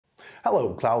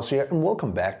Hello, Klaus here, and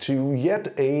welcome back to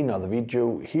yet another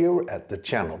video here at the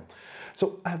channel.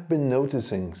 So I've been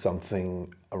noticing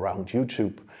something around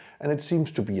YouTube, and it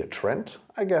seems to be a trend,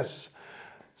 I guess.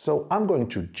 So I'm going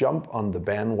to jump on the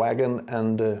bandwagon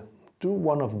and do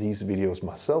one of these videos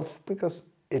myself, because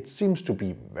it seems to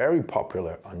be very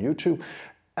popular on YouTube,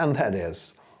 and that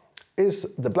is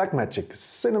the Blackmagic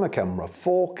Cinema Camera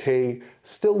 4K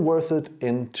still worth it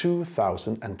in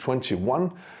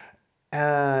 2021?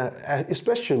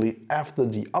 Especially after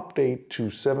the update to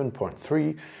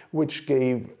 7.3, which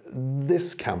gave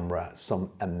this camera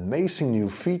some amazing new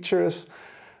features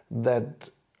that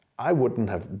I wouldn't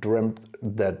have dreamt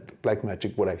that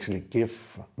Blackmagic would actually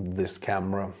give this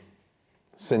camera,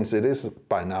 since it is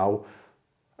by now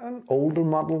an older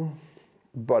model,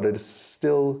 but it is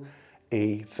still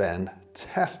a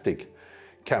fantastic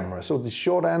camera. So the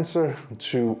short answer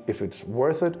to if it's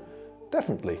worth it,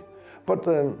 definitely. But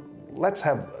let's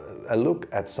have a look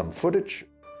at some footage.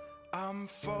 I'm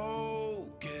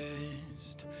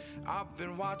focused. I've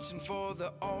been watching for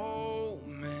the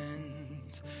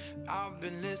omens. I've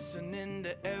been listening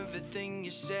to everything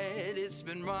you said. It's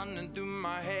been running through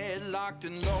my head, locked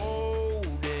and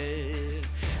loaded.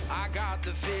 I got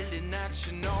the feeling that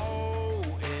you know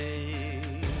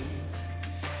it.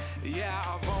 Yeah,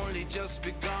 I've only just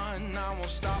begun. I won't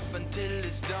stop until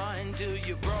it's done, till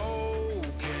you're broken.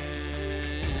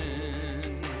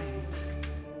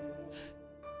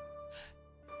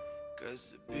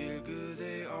 Cause the bigger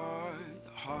they are,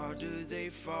 the harder they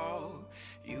fall.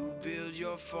 You build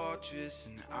your fortress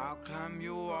and I'll climb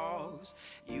your walls.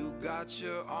 You got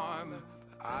your armor,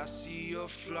 but I see your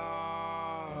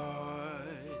flaws.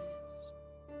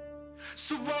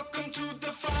 So welcome to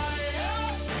the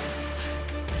fire.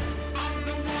 I'm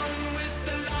the one with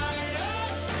the liar.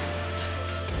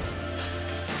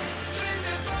 Feel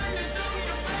it burning through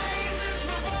your veins as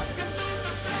we're walking through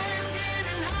the flames,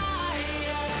 getting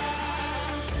higher.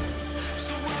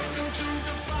 So welcome to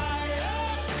the fire.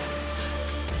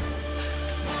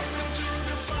 Welcome to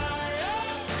the fire.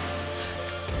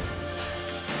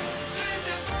 Feel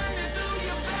it burning through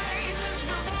your veins as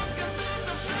we're walking through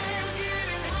the flames,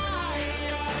 getting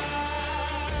higher.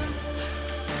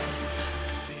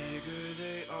 Bigger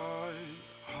they are,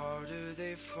 the harder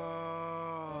they fall.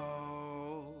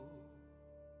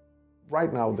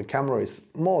 Right now the camera is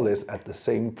more or less at the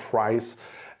same price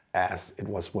as it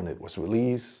was when it was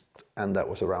released, and that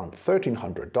was around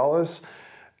 $1,300,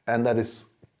 and that is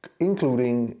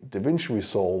including Davinci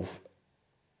Resolve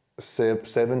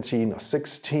 17 or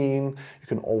 16. You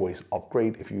can always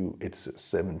upgrade if it's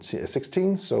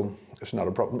 16, so it's not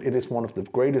a problem. It is one of the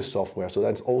greatest software, so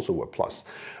that's also a plus.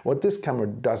 What this camera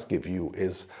does give you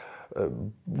is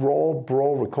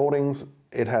raw recordings.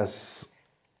 It has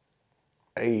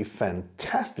a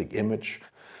fantastic image.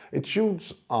 It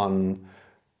shoots on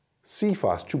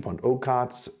CFast 2.0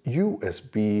 cards,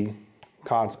 USB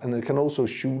cards, and it can also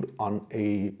shoot on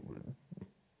a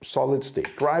solid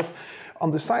state drive. On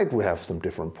the side we have some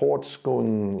different ports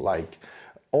going, like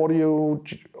audio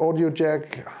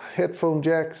jack, headphone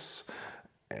jacks,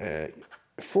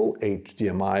 full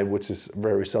HDMI, which is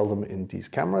very seldom in these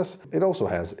cameras. It also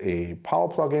has a power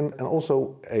plug-in and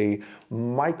also a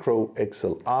micro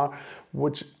XLR,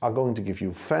 which are going to give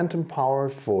you phantom power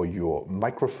for your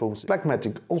microphones.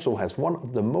 Blackmagic also has one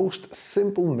of the most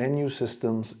simple menu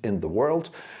systems in the world.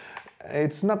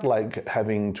 It's not like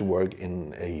having to work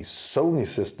in a Sony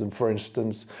system, for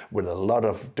instance, with a lot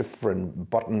of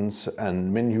different buttons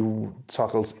and menu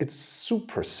toggles. It's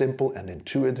super simple and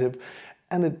intuitive,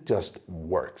 and it just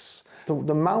works. So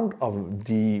the mount of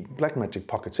the Blackmagic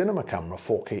Pocket Cinema Camera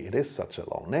 4K, it is such a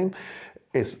long name,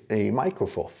 is a Micro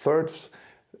Four Thirds.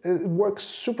 It works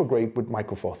super great with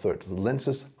Micro Four Thirds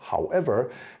lenses. However,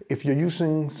 if you're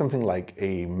using something like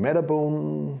a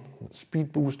Metabone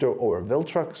speed booster or a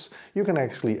Veltrux, you can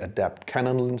actually adapt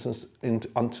Canon lenses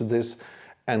onto this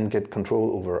and get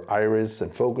control over iris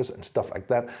and focus and stuff like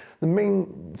that. The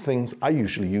main things I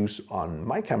usually use on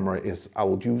my camera is I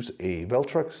will use a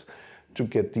Veltrux to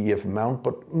get the EF mount,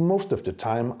 but most of the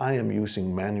time I am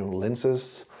using manual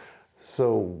lenses.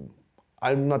 So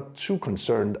I'm not too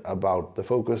concerned about the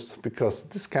focus, because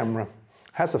this camera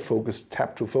has a focus,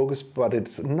 tap to focus, but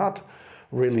it's not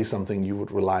really something you would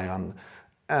rely on.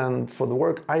 And for the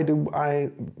work I do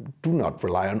not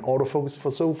rely on autofocus,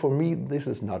 so for me this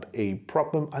is not a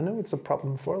problem. I know it's a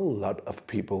problem for a lot of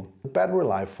people. The battery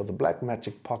life for the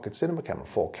Blackmagic Pocket Cinema Camera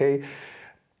 4K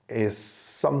is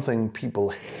something people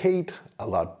hate a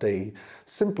lot. They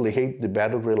simply hate the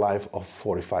battery life of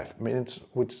 45 minutes,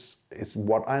 which is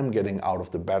what I'm getting out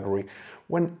of the battery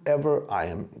whenever I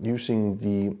am using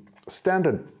the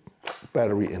standard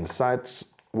battery inside,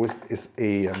 which is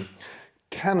a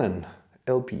Canon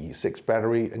LPE6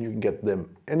 battery, and you can get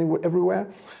them anywhere, everywhere.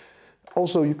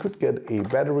 Also, you could get a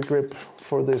battery grip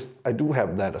for this. I do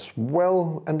have that as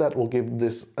well, and that will give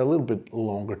this a little bit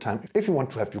longer time. If you want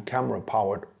to have your camera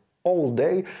powered all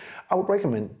day, I would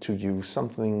recommend to use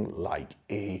something like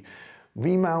a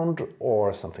V-mount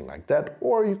or something like that,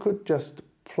 or you could just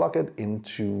plug it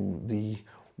into the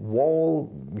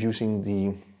wall using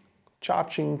the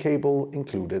charging cable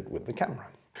included with the camera.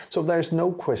 So there's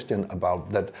no question about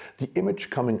that. The image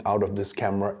coming out of this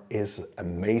camera is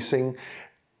amazing,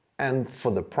 and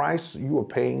for the price you are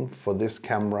paying for this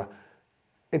camera,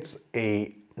 it's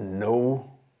a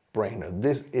no-brainer.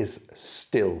 This is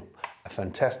still a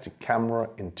fantastic camera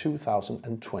in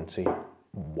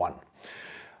 2021.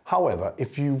 However,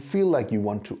 if you feel like you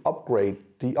want to upgrade,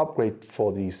 the upgrade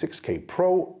for the 6K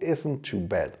Pro isn't too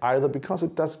bad either, because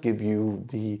it does give you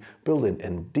the built-in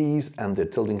NDs and the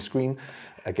tilting screen.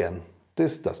 Again,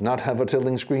 this does not have a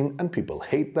tilting screen and people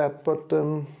hate that, but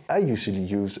I usually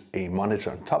use a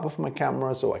monitor on top of my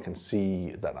camera so I can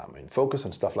see that I'm in focus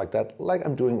and stuff like that, like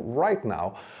I'm doing right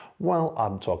now while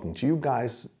I'm talking to you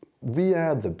guys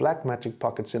via the Blackmagic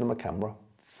Pocket Cinema Camera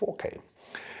 4K.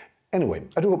 Anyway,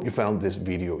 I do hope you found this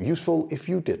video useful. If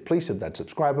you did, please hit that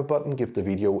subscribe button, give the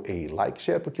video a like,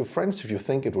 share it with your friends if you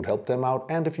think it would help them out,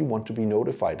 and if you want to be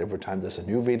notified every time there's a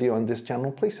new video on this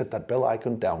channel, please hit that bell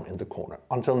icon down in the corner.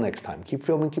 Until next time, keep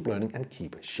filming, keep learning, and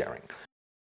keep sharing.